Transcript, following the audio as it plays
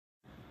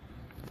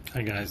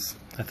Hi guys,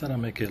 I thought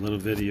I'd make a little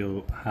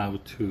video how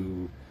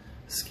to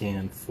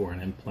scan for an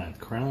implant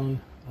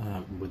crown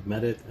with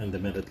Medit and the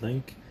Medit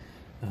link.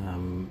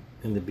 In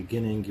the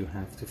beginning you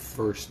have to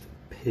first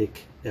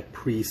pick a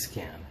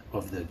pre-scan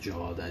of the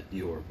jaw that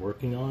you're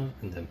working on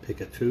and then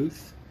pick a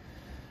tooth.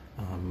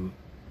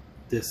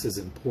 This is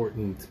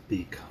important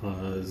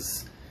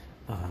because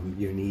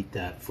you need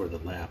that for the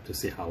lab to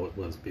see how it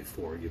was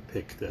before. You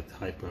pick the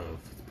type of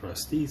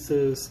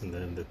prosthesis and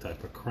then the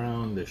type of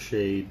crown, the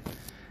shade,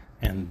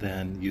 and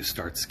then you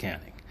start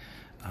scanning.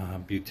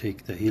 You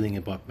take the healing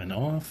abutment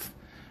off,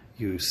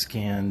 you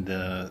scan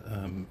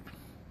the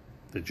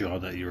jaw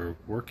that you're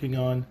working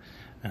on,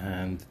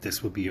 and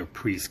this will be your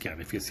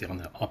pre-scan. If you see on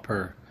the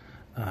upper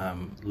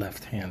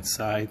left hand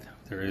side,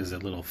 there is a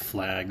little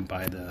flag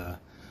by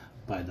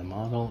the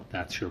model.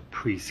 That's your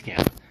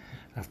pre-scan.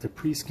 After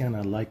pre-scan,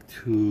 I like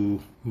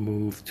to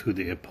move to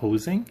the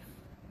opposing.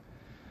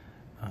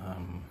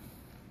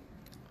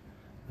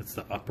 It's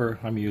the upper.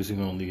 I'm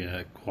using only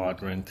a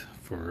quadrant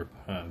for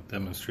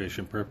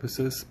demonstration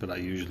purposes, but I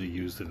usually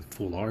use it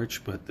full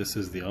arch, but this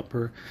is the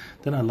upper.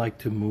 Then I like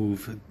to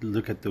move,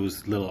 look at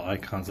those little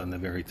icons on the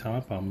very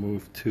top. I'll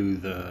move to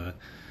the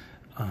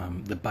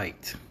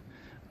bite.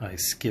 I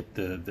skip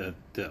the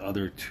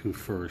other two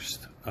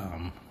first.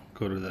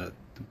 Go to the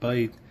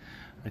bite.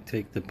 I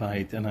take the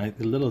bite, and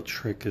the little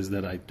trick is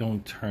that I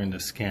don't turn the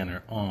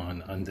scanner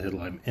on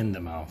until I'm in the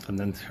mouth, and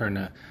then turn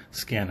the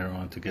scanner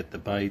on to get the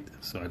bite,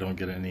 so I don't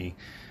get any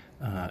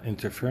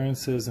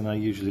interferences, and I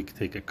usually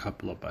take a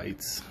couple of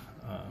bites.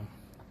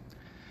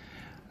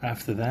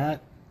 After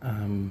that,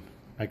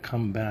 I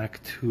come back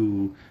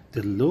to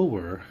the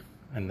lower,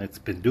 and it's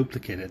been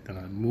duplicated, then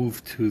I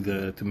move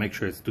to make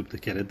sure it's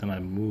duplicated, then I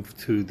move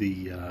to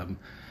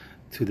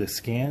the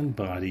scan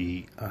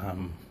body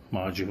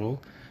module.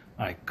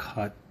 I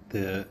cut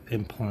the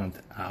implant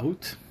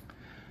out,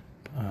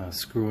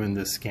 screw in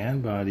the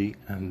scan body,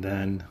 and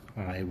then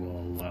I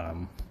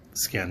will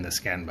scan the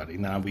scan body.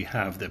 Now we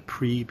have the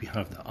we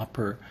have the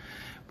upper,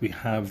 we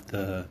have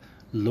the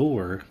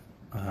lower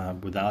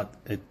without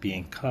it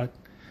being cut,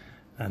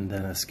 and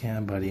then a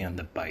scan body and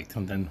the bite,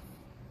 and then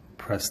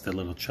press the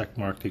little check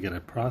mark to get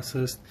it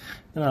processed.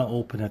 Then I'll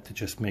open it to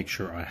just make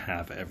sure I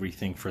have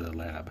everything for the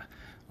lab.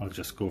 I'll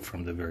just go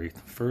from the very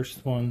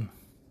first one,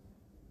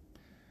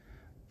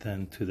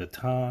 then to the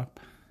top,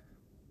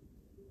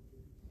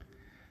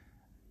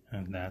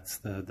 and that's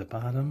the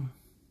bottom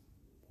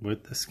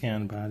with the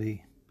scan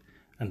body,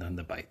 and then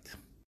the bite.